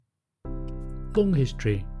Long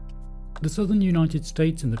History. The Southern United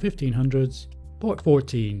States in the 1500s, Part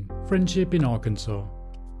 14, Friendship in Arkansas.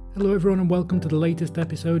 Hello everyone and welcome to the latest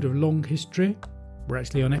episode of Long History. We're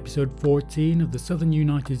actually on episode 14 of the Southern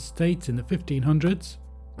United States in the 1500s.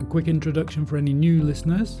 A quick introduction for any new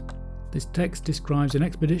listeners. This text describes an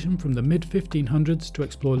expedition from the mid-1500s to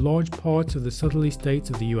explore large parts of the southerly states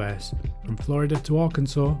of the US, from Florida to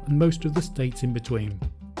Arkansas and most of the states in between.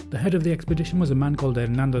 The head of the expedition was a man called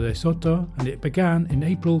Hernando de Soto, and it began in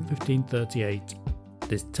April 1538.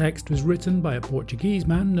 This text was written by a Portuguese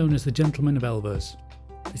man known as the Gentleman of Elvas.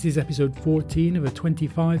 This is episode 14 of a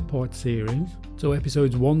 25-part series, so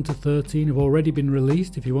episodes 1 to 13 have already been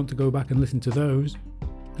released if you want to go back and listen to those.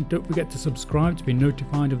 And don't forget to subscribe to be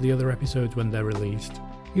notified of the other episodes when they're released.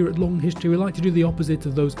 Here at Long History we like to do the opposite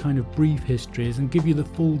of those kind of brief histories and give you the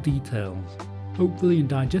full details, hopefully in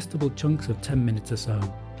digestible chunks of 10 minutes or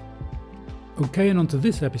so. Okay, and on to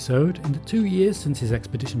this episode. In the 2 years since his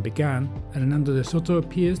expedition began, Hernando de Soto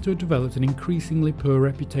appears to have developed an increasingly poor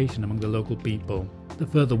reputation among the local people. The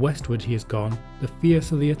further westward he has gone, the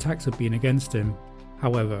fiercer the attacks have been against him.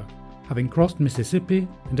 However, having crossed Mississippi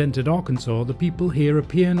and entered Arkansas, the people here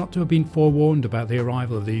appear not to have been forewarned about the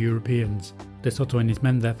arrival of the Europeans. De Soto and his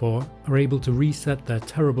men, therefore, are able to reset their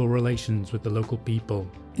terrible relations with the local people.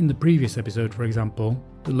 In the previous episode, for example,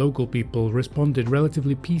 the local people responded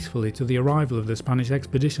relatively peacefully to the arrival of the Spanish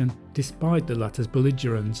expedition, despite the latter's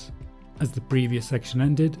belligerence. As the previous section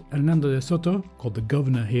ended, Hernando de Soto, called the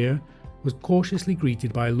governor here, was cautiously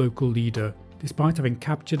greeted by a local leader, despite having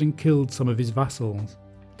captured and killed some of his vassals.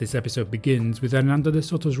 This episode begins with Hernando de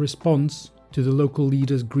Soto's response to the local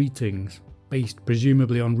leader's greetings. Based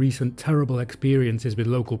presumably on recent terrible experiences with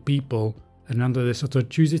local people, Hernando de Soto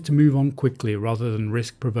chooses to move on quickly rather than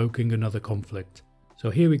risk provoking another conflict. So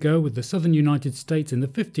here we go with the Southern United States in the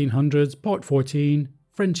 1500s, Part 14,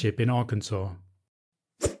 Friendship in Arkansas.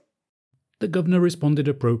 The governor responded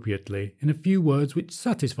appropriately, in a few words which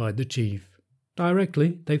satisfied the chief.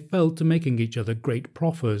 Directly, they fell to making each other great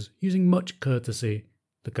proffers, using much courtesy.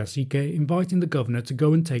 The cacique inviting the governor to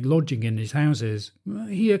go and take lodging in his houses.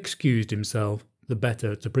 He excused himself, the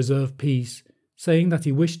better to preserve peace, saying that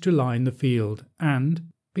he wished to lie in the field, and,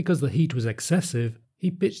 because the heat was excessive, he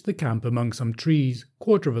pitched the camp among some trees,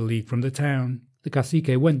 quarter of a league from the town. The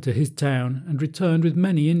cacique went to his town and returned with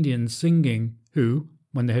many Indians singing, who,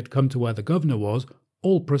 when they had come to where the governor was,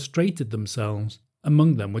 all prostrated themselves.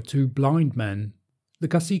 Among them were 2 blind men. The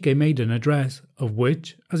cacique made an address, of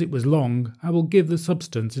which, as it was long, I will give the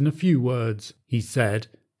substance in a few words. He said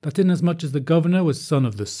that inasmuch as the governor was son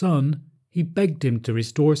of the sun, he begged him to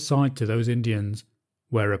restore sight to those Indians,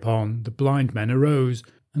 whereupon the blind men arose,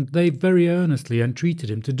 and they very earnestly entreated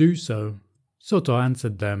him to do so. Soto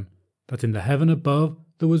answered them that in the heaven above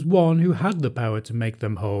there was one who had the power to make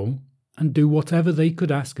them whole, and do whatever they could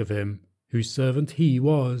ask of him, whose servant he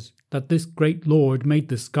was, that this great Lord made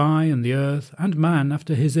the sky and the earth and man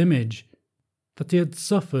after his image, that he had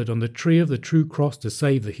suffered on the tree of the true cross to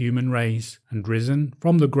save the human race, and risen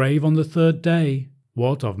from the grave on the 3rd day.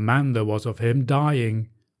 What of man there was of him dying,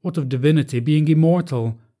 what of divinity being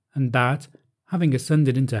immortal, and that, having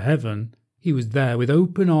ascended into heaven, he was there with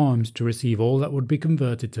open arms to receive all that would be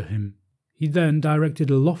converted to him. He then directed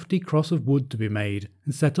a lofty cross of wood to be made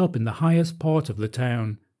and set up in the highest part of the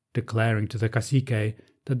town, declaring to the cacique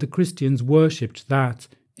that the Christians worshipped that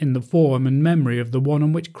in the form and memory of the one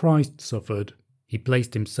on which Christ suffered. He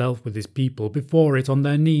placed himself with his people before it on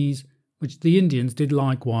their knees, which the Indians did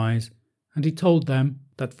likewise, and he told them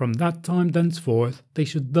that from that time thenceforth they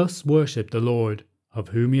should thus worship the Lord, of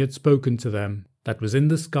whom he had spoken to them, that was in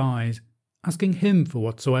the skies, asking him for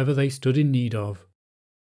whatsoever they stood in need of.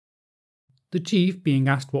 The chief being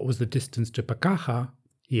asked what was the distance to Pacaja,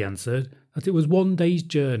 he answered that it was 1 day's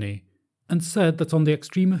journey, and said that on the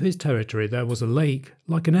extreme of his territory there was a lake,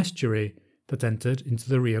 like an estuary, that entered into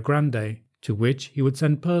the Rio Grande, to which he would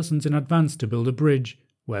send persons in advance to build a bridge,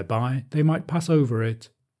 whereby they might pass over it.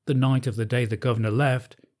 The night of the day the governor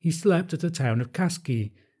left, he slept at the town of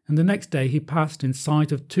Casqui, and the next day he passed in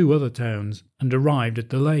sight of 2 other towns, and arrived at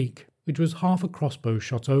the lake, which was half a crossbow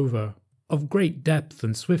shot over, of great depth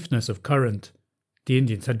and swiftness of current. The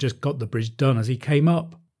Indians had just got the bridge done as he came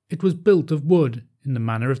up. It was built of wood, in the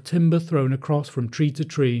manner of timber thrown across from tree to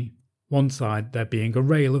tree, one side there being a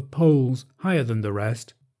rail of poles, higher than the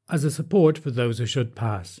rest, as a support for those who should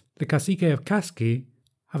pass. The cacique of Casqui,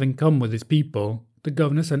 having come with his people, the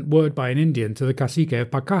governor sent word by an Indian to the cacique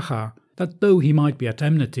of Pacaja that though he might be at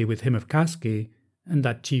enmity with him of Casqui, and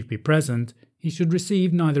that chief be present, he should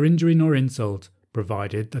receive neither injury nor insult,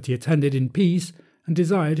 provided that he attended in peace and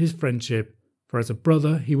desired his friendship, for as a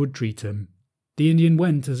brother he would treat him. The Indian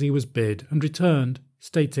went as he was bid and returned,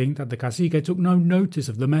 stating that the cacique took no notice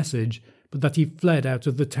of the message, but that he fled out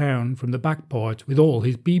of the town from the back part with all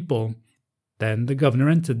his people. Then the governor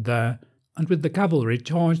entered there, and with the cavalry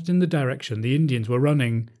charged in the direction the Indians were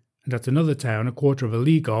running, and at another town a quarter of a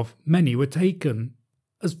league off, many were taken.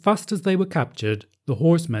 As fast as they were captured, the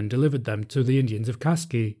horsemen delivered them to the Indians of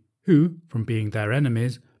Casqui, who, from being their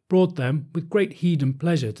enemies, brought them with great heed and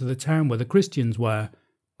pleasure to the town where the Christians were,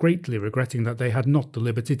 greatly regretting that they had not the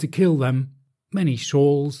liberty to kill them. Many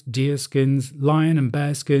shawls, deer skins, lion and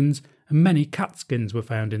bear skins, and many cat skins were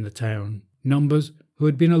found in the town. Numbers, who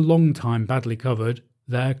had been a long time badly covered,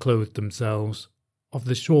 there clothed themselves. Of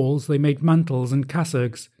the shawls they made mantles and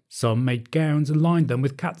cassocks, some made gowns and lined them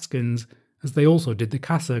with cat skins, as they also did the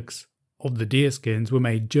cassocks. Of the deer skins were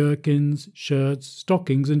made jerkins, shirts,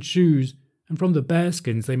 stockings and shoes, and from the bear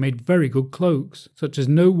skins they made very good cloaks, such as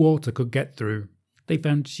no water could get through. They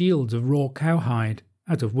found shields of raw cowhide,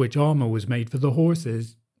 out of which armour was made for the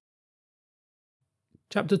horses.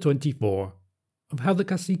 Chapter 24. Of how the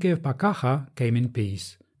cacique of Pacaja came in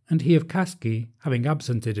peace, and he of Casqui, having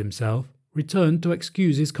absented himself, returned to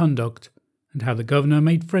excuse his conduct, and how the governor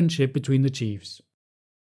made friendship between the chiefs.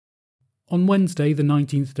 On Wednesday, the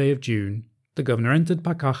 19th day of June, the governor entered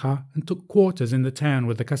Pacaja and took quarters in the town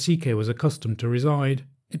where the cacique was accustomed to reside.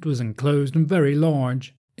 It was enclosed and very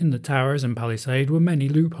large. In the towers and palisade were many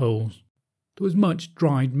loopholes. There was much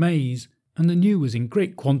dried maize, and the new was in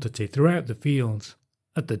great quantity throughout the fields.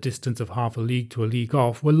 At the distance of half a league to a league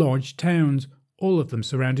off were large towns, all of them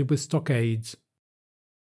surrounded with stockades.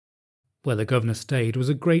 Where the governor stayed was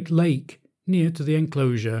a great lake, near to the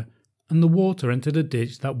enclosure, and the water entered a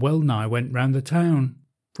ditch that well nigh went round the town.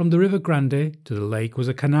 From the River Grande to the lake was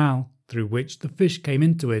a canal, through which the fish came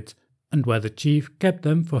into it, and where the chief kept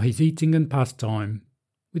them for his eating and pastime.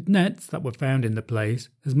 With nets that were found in the place,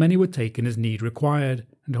 as many were taken as need required,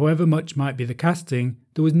 and however much might be the casting,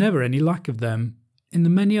 there was never any lack of them. In the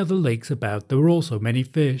many other lakes about there were also many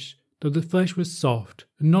fish, though the flesh was soft,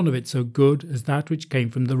 and none of it so good as that which came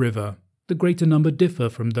from the river. The greater number differ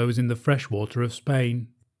from those in the fresh water of Spain.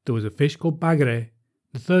 There was a fish called bagre,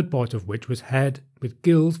 the third part of which was head, with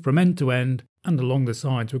gills from end to end, and along the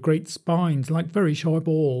sides were great spines like very sharp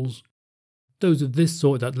awls. Those of this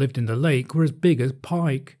sort that lived in the lake were as big as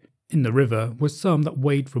pike. In the river were some that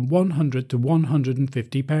weighed from 100 to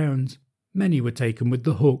 150 pounds. Many were taken with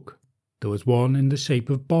the hook. There was one in the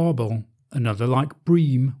shape of barbel, another like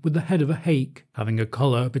bream, with the head of a hake, having a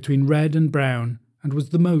colour between red and brown, and was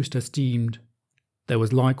the most esteemed. There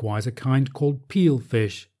was likewise a kind called peel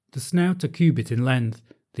fish, the snout a cubit in length,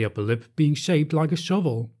 the upper lip being shaped like a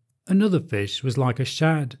shovel. Another fish was like a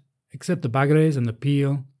shad, except the bagres and the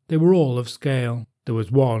peel, they were all of scale. There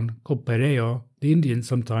was one, called pereo, the Indians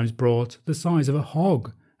sometimes brought, the size of a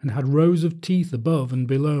hog, and had rows of teeth above and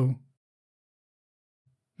below.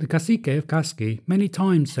 The cacique of Casqui many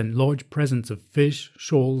times sent large presents of fish,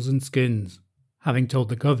 shawls, and skins. Having told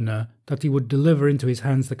the governor that he would deliver into his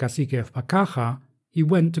hands the cacique of Pacaja, he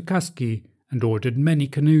went to Casqui and ordered many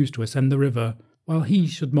canoes to ascend the river, while he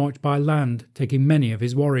should march by land, taking many of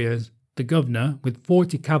his warriors. The governor, with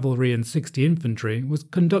 40 cavalry and 60 infantry, was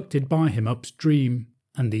conducted by him upstream,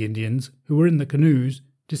 and the Indians, who were in the canoes,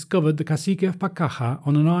 discovered the cacique of Pacaja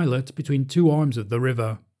on an islet between two arms of the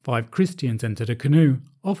river. 5 Christians entered a canoe,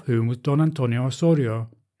 of whom was Don Antonio Osorio,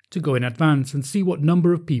 to go in advance and see what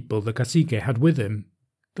number of people the cacique had with him.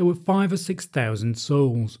 There were 5,000 or 6,000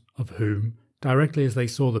 souls, of whom, directly as they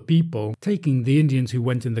saw the people, taking the Indians who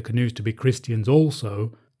went in the canoes to be Christians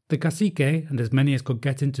also, the cacique, and as many as could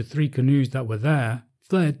get into 3 canoes that were there,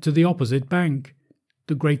 fled to the opposite bank,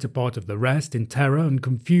 the greater part of the rest in terror and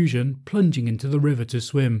confusion plunging into the river to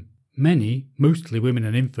swim. Many, mostly women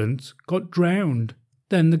and infants, got drowned.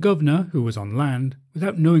 Then the governor, who was on land,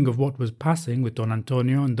 without knowing of what was passing with Don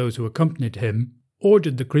Antonio and those who accompanied him,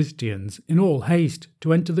 ordered the Christians, in all haste,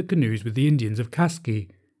 to enter the canoes with the Indians of Casqui,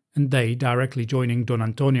 and they, directly joining Don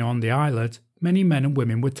Antonio on the islet, many men and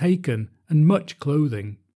women were taken, and much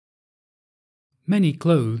clothing. Many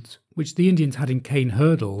clothes, which the Indians had in cane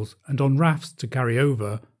hurdles and on rafts to carry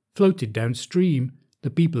over, floated downstream, the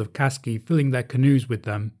people of Casqui filling their canoes with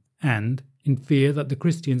them, and, in fear that the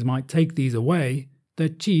Christians might take these away, their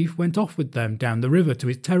chief went off with them down the river to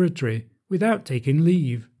his territory, without taking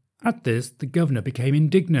leave. At this the governor became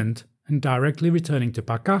indignant, and directly returning to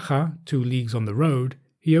Pacaja, 2 leagues on the road,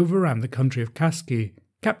 he overran the country of Casqui,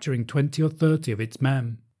 capturing 20 or 30 of its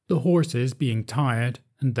men. The horses being tired,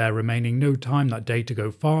 and there remaining no time that day to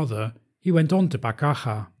go farther, he went on to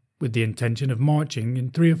Pacaja, with the intention of marching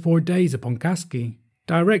in 3 or 4 days upon Casqui,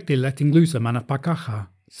 directly letting loose a man of Pacaja,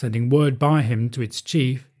 sending word by him to its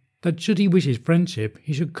chief, that should he wish his friendship,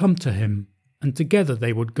 he should come to him, and together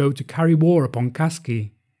they would go to carry war upon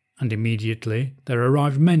Casqui. And immediately there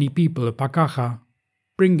arrived many people of Pacaja,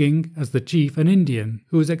 bringing as the chief an Indian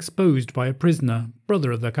who was exposed by a prisoner,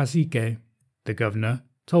 brother of the cacique. The governor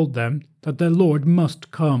told them that their lord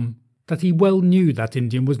must come, that he well knew that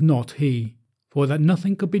Indian was not he, for that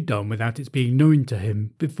nothing could be done without its being known to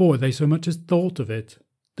him before they so much as thought of it.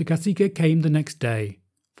 The cacique came the next day,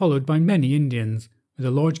 followed by many Indians, with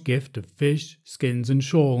a large gift of fish, skins and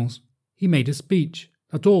shawls. He made a speech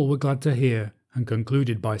that all were glad to hear, and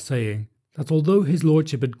concluded by saying that although his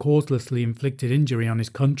lordship had causelessly inflicted injury on his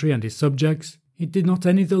country and his subjects, it did not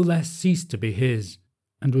any the less cease to be his,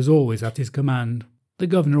 and was always at his command. The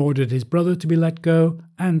governor ordered his brother to be let go,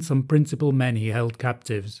 and some principal men he held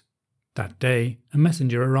captives. That day a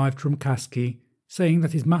messenger arrived from Casqui, saying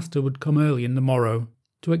that his master would come early in the morrow,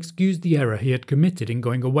 to excuse the error he had committed in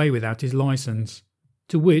going away without his license,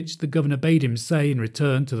 to which the governor bade him say in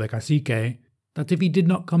return to the cacique that if he did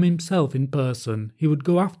not come himself in person, he would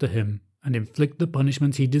go after him and inflict the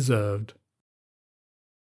punishment he deserved.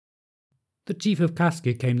 The chief of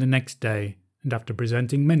Casqui came the next day, and after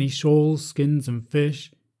presenting many shawls, skins and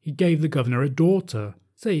fish, he gave the governor a daughter,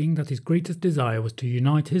 saying that his greatest desire was to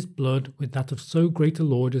unite his blood with that of so great a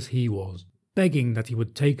lord as he was, begging that he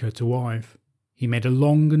would take her to wife. He made a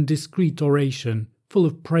long and discreet oration, full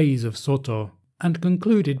of praise of Soto, and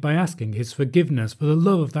concluded by asking his forgiveness for the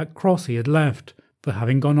love of that cross he had left, for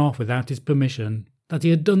having gone off without his permission, that he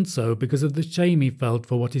had done so because of the shame he felt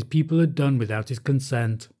for what his people had done without his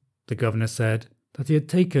consent. The governor said that he had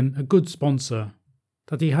taken a good sponsor,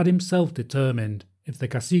 that he had himself determined, if the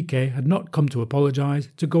cacique had not come to apologise,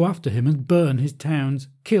 to go after him and burn his towns,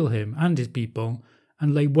 kill him and his people,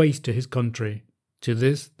 and lay waste to his country. To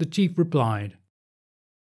this the chief replied,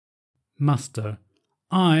 "Master,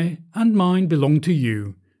 I and mine belong to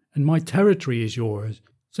you, and my territory is yours,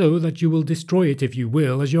 so that you will destroy it if you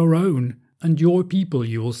will as your own, and your people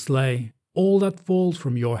you will slay. All that falls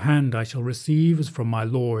from your hand I shall receive as from my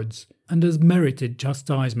lord's, and as merited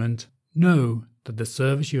chastisement. Know that the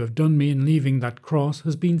service you have done me in leaving that cross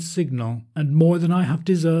has been signal, and more than I have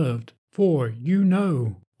deserved. For, you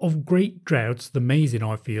know, of great droughts the maize in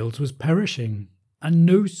our fields was perishing, and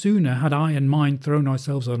no sooner had I and mine thrown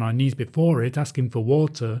ourselves on our knees before it, asking for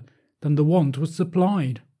water, than the want was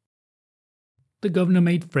supplied." The governor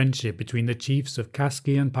made friendship between the chiefs of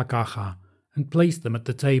Casqui and Pacaja, and placed them at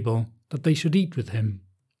the table, that they should eat with him.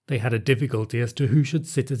 They had a difficulty as to who should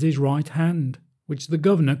sit at his right hand, which the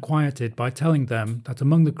governor quieted by telling them that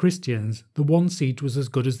among the Christians the one seat was as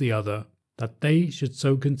good as the other, that they should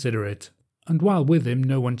so consider it, and while with him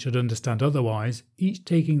no one should understand otherwise, each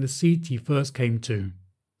taking the seat he first came to.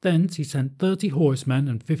 Thence he sent 30 horsemen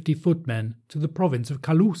and 50 footmen to the province of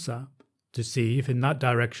Calusa, to see if in that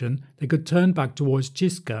direction they could turn back towards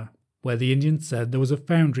Chisca, where the Indians said there was a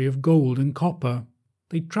foundry of gold and copper.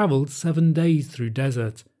 They travelled 7 days through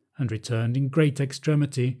desert, and returned in great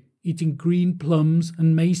extremity, eating green plums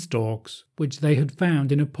and maize stalks, which they had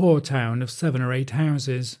found in a poor town of 7 or 8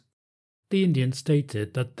 houses. The Indians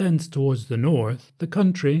stated that thence towards the north, the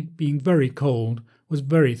country, being very cold, was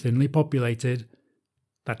very thinly populated,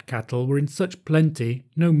 that cattle were in such plenty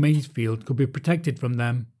no maize field could be protected from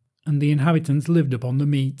them, and the inhabitants lived upon the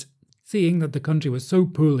meat. Seeing that the country was so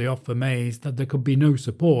poorly off for maize that there could be no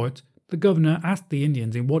support, the governor asked the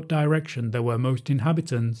Indians in what direction there were most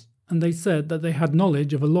inhabitants, and they said that they had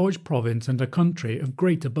knowledge of a large province and a country of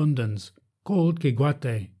great abundance, called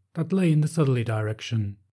Quiguate, that lay in the southerly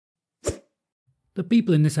direction. The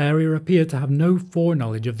people in this area appear to have no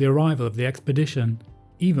foreknowledge of the arrival of the expedition,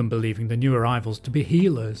 even believing the new arrivals to be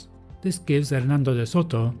healers. This gives Hernando de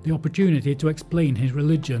Soto the opportunity to explain his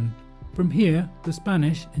religion. From here, the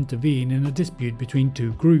Spanish intervene in a dispute between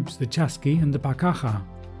two groups, the Chasqui and the Pacaja.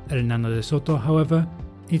 Hernando de Soto, however,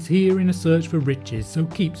 is here in a search for riches, so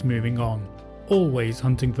keeps moving on, always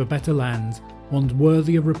hunting for better lands, ones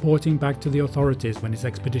worthy of reporting back to the authorities when his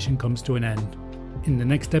expedition comes to an end. In the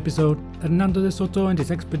next episode, Hernando de Soto and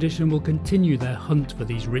his expedition will continue their hunt for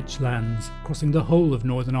these rich lands, crossing the whole of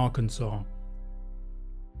northern Arkansas.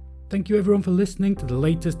 Thank you everyone for listening to the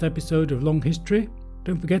latest episode of Long History.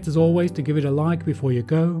 Don't forget as always to give it a like before you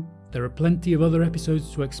go. There are plenty of other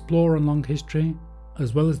episodes to explore on Long History,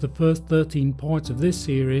 as well as the first 13 parts of this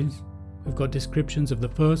series. We've got descriptions of the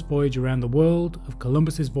first voyage around the world, of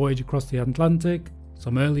Columbus's voyage across the Atlantic,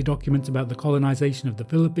 some early documents about the colonization of the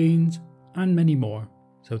Philippines, and many more.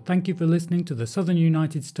 So thank you for listening to the Southern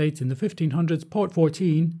United States in the 1500s, Part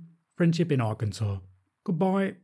 14, Friendship in Arkansas. Goodbye.